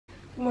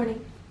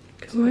morning.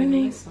 Good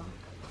morning.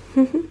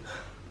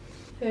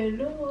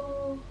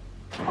 Hello.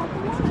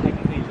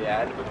 Technically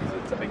dad, because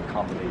it's a big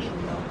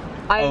combination now.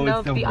 I didn't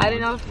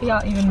know if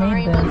Fiat even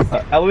made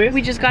this. Eloise?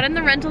 We just got in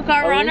the rental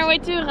car. We're on our way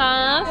to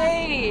Reims.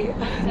 Hey!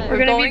 We're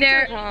gonna be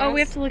there. Oh,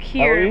 we have to look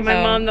here. Eloise?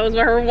 My mom, that was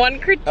her one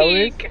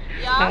critique.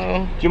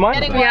 Yeah. Do you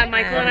mind? Yeah,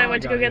 Michael and I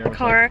went to go get the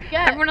car.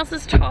 Everyone else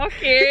is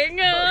talking.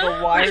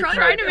 wire We're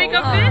trying to make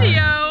a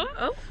video.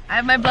 Oh, I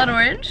have my blood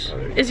orange.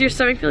 is your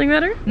stomach feeling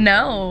better?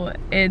 No,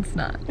 it's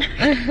not.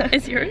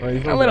 Is yours?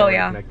 A little,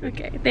 yeah.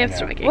 Okay, they have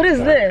stomach ache. What is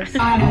this?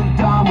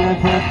 Done with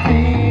her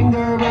finger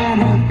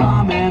and her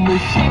thumb and the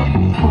shape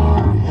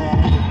for her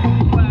head.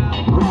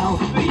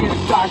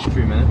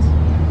 3 minutes.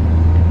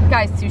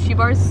 Guys, sushi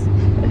bars?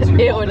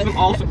 It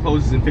also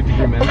closes in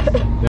 53 minutes.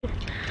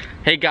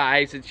 Hey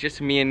guys, it's just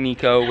me and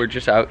Nico. We're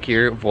just out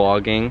here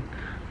vlogging.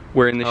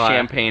 We're in the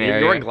Champagne area.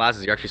 You're wearing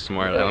glasses, you're actually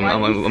smart.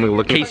 I'm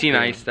looking. Casey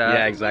Neistat.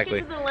 Yeah,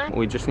 exactly.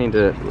 We just need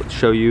to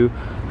show you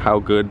how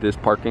good this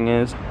parking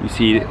is. You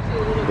see it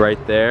right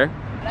there.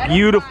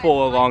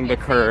 Beautiful along the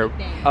curb.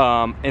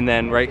 And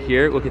then right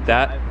here, look at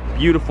that.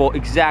 Beautiful,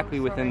 exactly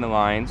within the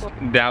lines.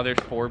 Now there's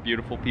 4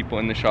 beautiful people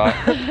in the shot.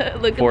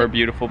 Look 4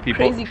 beautiful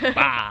people. Crazy.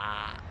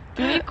 Ah.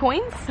 Do we need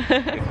coins?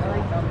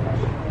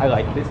 I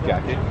like this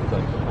jacket.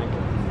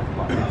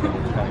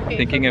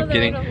 Thinking of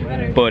getting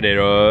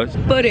potatoes.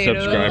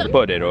 Subscribe.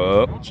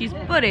 Potato. Cheese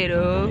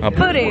potato.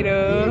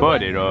 Potato.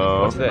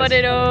 Potato.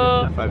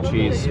 Potato. 5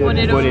 cheese.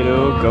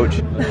 Potato.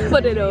 Goat.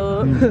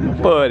 Potato.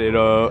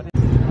 Potato.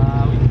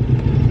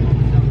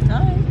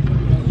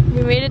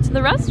 We made it to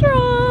the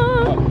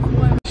restaurant.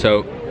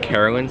 So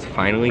Carolyn's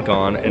finally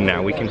gone, and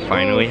now we can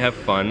finally have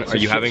fun. Are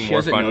you having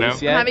more fun now? I'm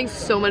having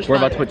so much We're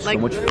fun. about to put so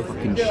much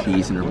fucking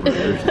cheese in her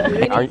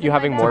burgers. Aren't you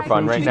having more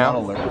fun right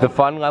now? The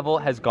fun level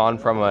has gone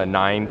from a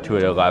 9 to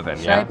an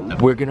 11, yeah?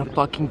 We're gonna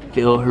fucking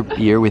fill her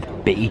beer with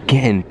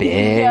bacon,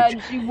 bitch.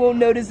 Yeah, she won't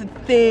notice a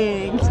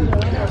thing.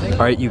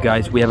 Alright, you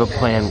guys, we have a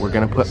plan. We're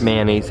gonna put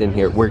mayonnaise in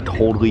here. We're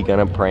totally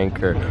gonna prank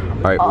her.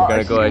 Alright, we're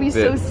gonna go like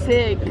this. So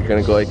sick. We're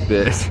gonna go like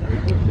this.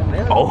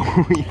 Oh,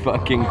 we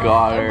fucking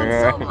got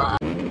her.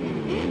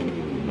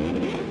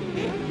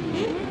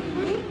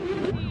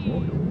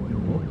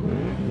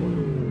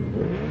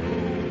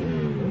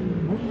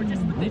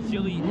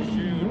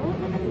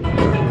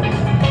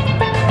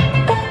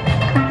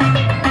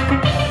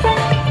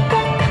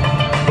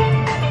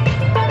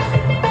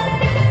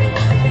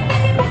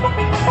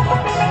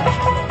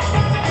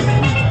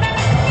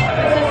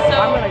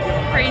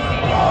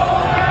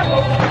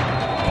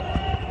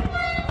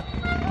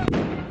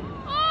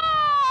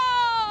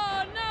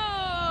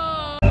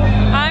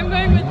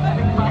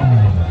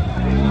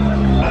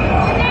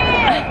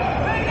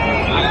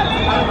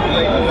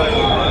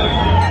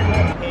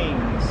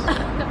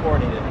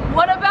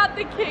 What about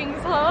the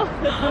kings, huh?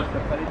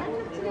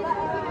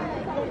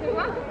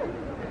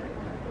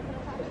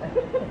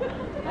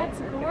 That's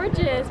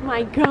gorgeous.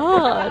 My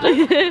God.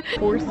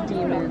 Horse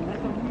demon.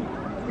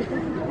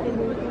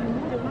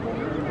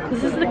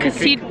 This is the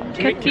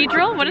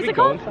cathedral? What is it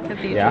called?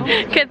 Cathedral.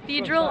 Yeah.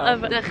 Cathedral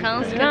of the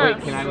Reims. Can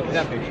I look at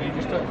that picture you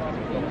just took?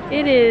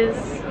 It is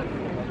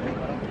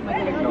No,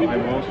 I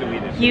won't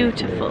delete it.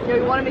 beautiful.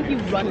 We want to make you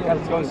run. Yeah,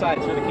 let's go inside.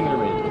 It's where the kings are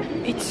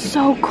made. It's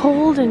so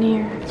cold in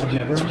here. That's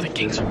where the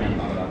kings are made.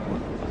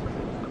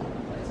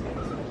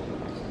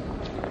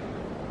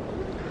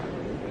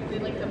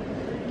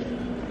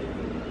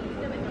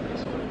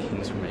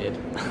 Kings were made.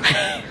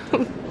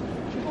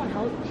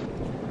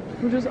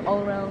 We're just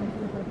all around.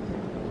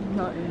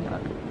 Not in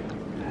that.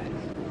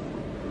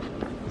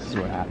 This is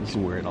what happens. This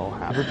is where it all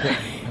happens. See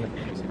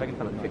if I can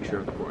find a picture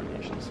of the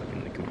coronation so I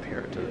can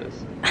compare it to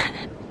this.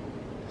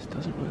 This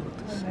doesn't really look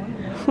the same.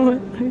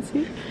 What? Let me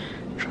see.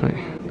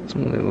 It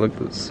doesn't really look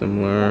that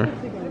similar.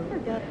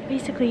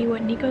 Basically,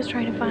 what Nico's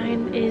trying to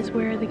find is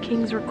where the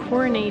kings were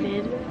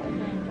coronated,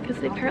 because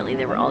apparently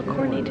they were all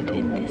coronated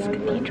in this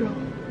cathedral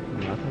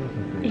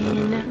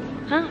in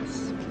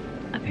Reims,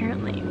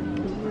 apparently.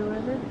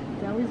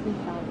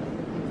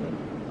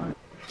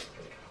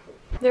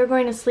 They're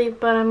going to sleep,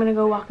 but I'm gonna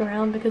go walk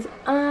around because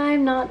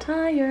I'm not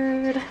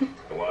tired.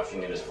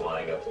 Washington is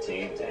flying up to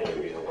team to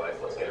interview the wife.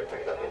 Let's get her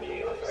picked up in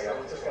the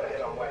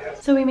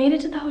So we made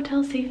it to the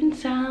hotel safe and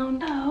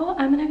sound. So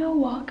I'm gonna go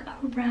walk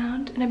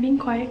around, and I'm being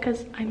quiet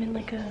because I'm in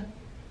like a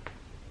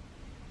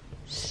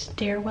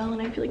stairwell and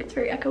I feel like it's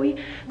very echoey.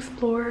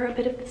 Explore a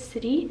bit of the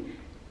city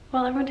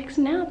while everyone takes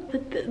a nap.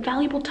 The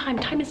valuable time.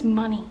 Time is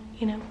money,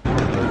 you know.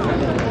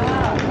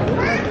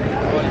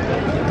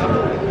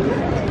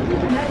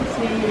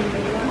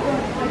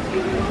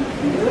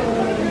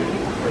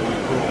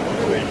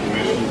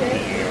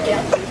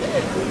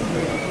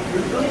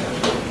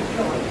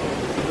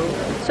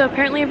 So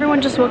apparently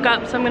everyone just woke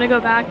up, so I'm gonna go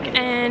back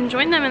and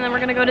join them, and then we're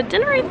gonna go to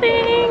dinner, I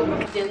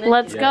think.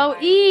 Let's go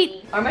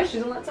eat. Are my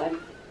shoes on that side?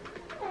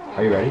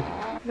 Are you ready?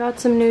 I got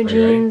some new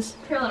jeans.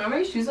 Carolyn, are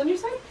my shoes on your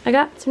side? I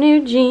got some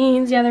new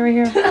jeans. Yeah, they were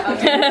here.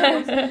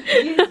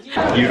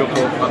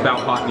 Beautiful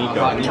about Hot Nico.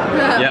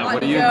 Yeah,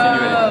 what are you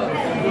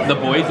insinuating? The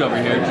boys over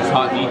here, just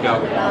Hot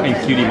Nico and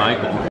Cutie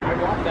Michael.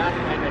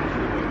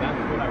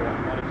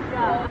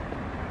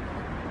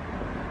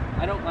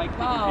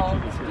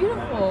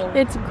 beautiful.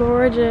 It's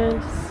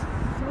gorgeous.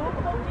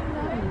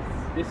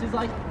 This is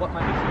like what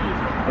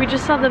my We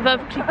just saw the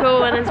Veuve Clicquot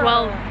one as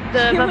well.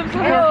 The Veuve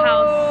Clicquot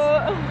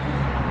house.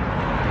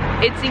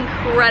 It's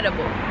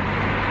incredible.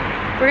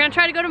 We're gonna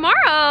try to go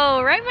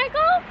tomorrow, right,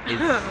 Michael?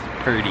 It's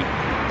pretty.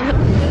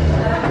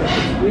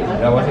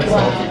 That wasn't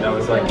salty, that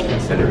was like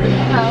considerate.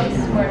 How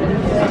smart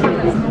is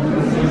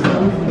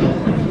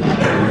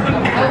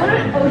I want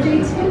an OJ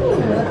too.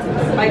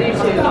 I do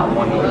too.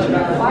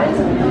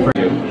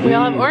 We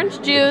all have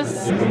orange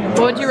juice.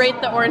 What would you rate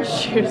the orange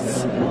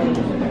juice?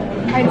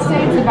 I'd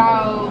say it's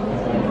about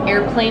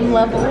airplane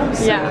level.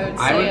 So Yeah.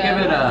 I would give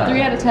it a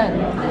 3 out of 10.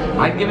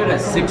 I'd give it a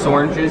 6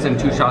 oranges and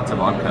 2 shots of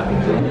vodka.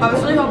 I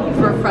was really hoping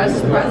for a fresh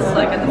press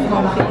like at the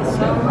Philippines,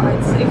 so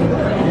I'd say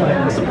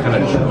Some kind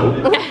of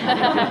joke.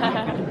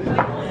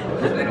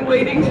 I've been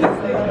waiting to say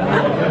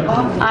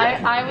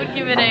that. I would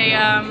give it a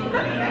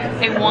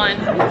 1.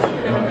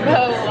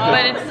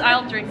 But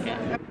I'll drink it.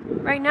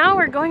 Right now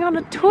we're going on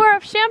a tour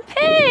of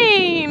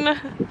Champagne.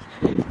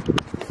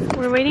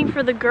 We're waiting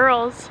for the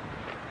girls.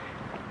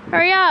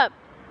 Hurry up.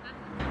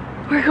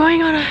 We're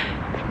going on a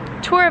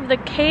tour of the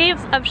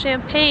caves of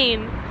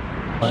Champagne.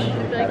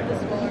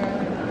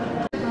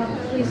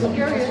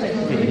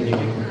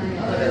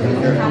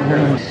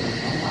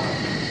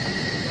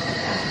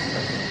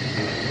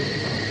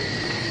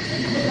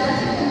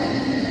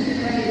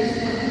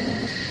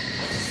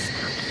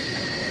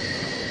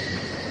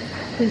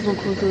 Please don't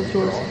close those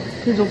doors.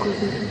 Please don't close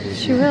those doors.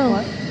 She will.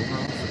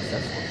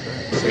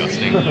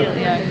 Disgusting.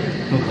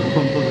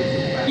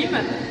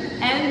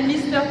 And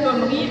Mr.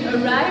 Pommery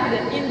arrived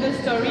in the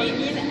story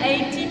in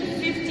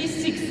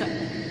 1856.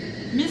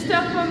 Mr.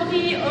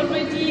 Pommery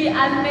already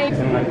had made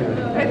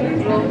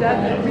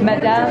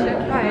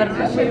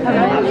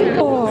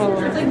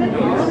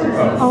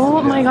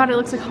Oh my god, it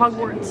looks like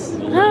Hogwarts.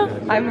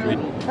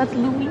 That's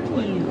Louis.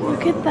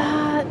 Look at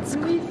that. Oh,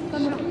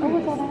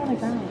 what's all that on the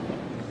ground?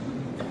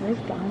 Nice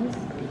guys.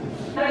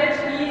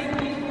 is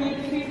between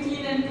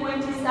 15 and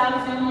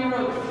 20,000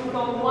 euros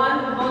for one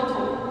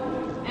bottle.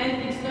 And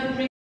it's not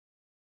drink.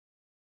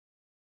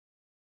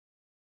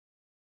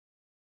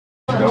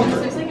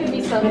 Looks like it'd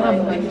be something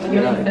like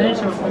really finish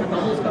before the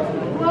bubbles go.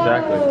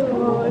 Exactly.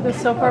 Oh, it is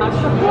so far. I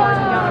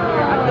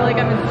feel like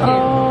I'm in theater.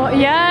 Oh,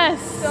 yes.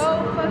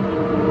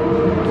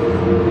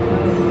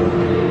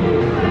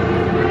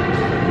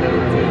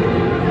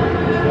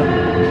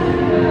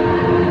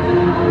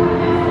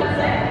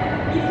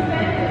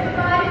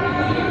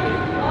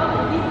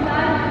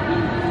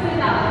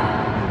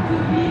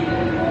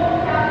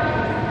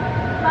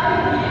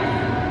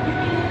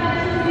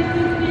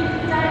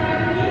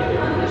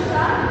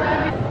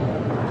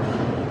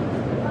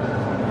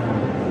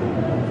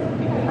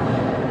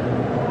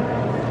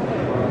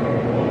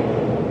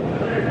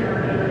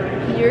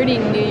 You already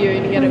knew you were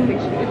gonna get a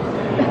picture.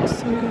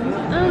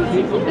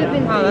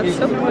 Wow, that's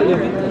so cool. Wait, we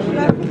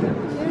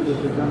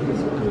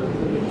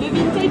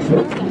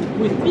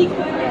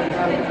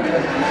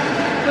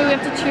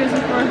have to cheers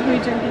before we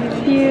drink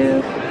anything.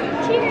 Cheers.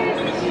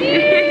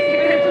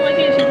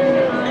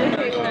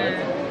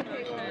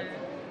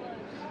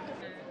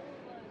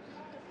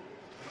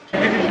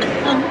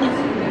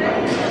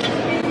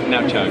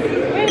 Now chug.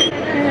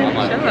 I'm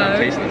like,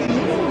 taste this.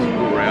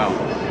 Wow.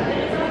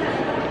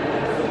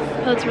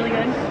 Oh, that's really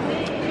good.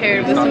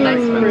 Paired with some nice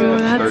Ooh, fruit.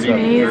 that's 30,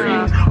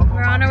 amazing. 30.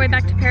 We're on our way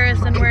back to Paris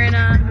and we're in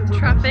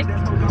traffic.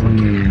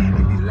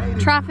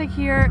 Traffic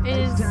here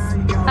is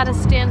at a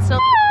standstill.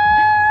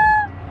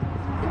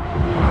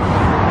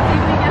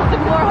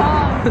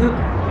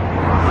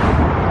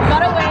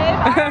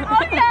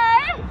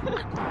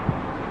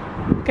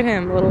 Look at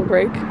him, a little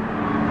break.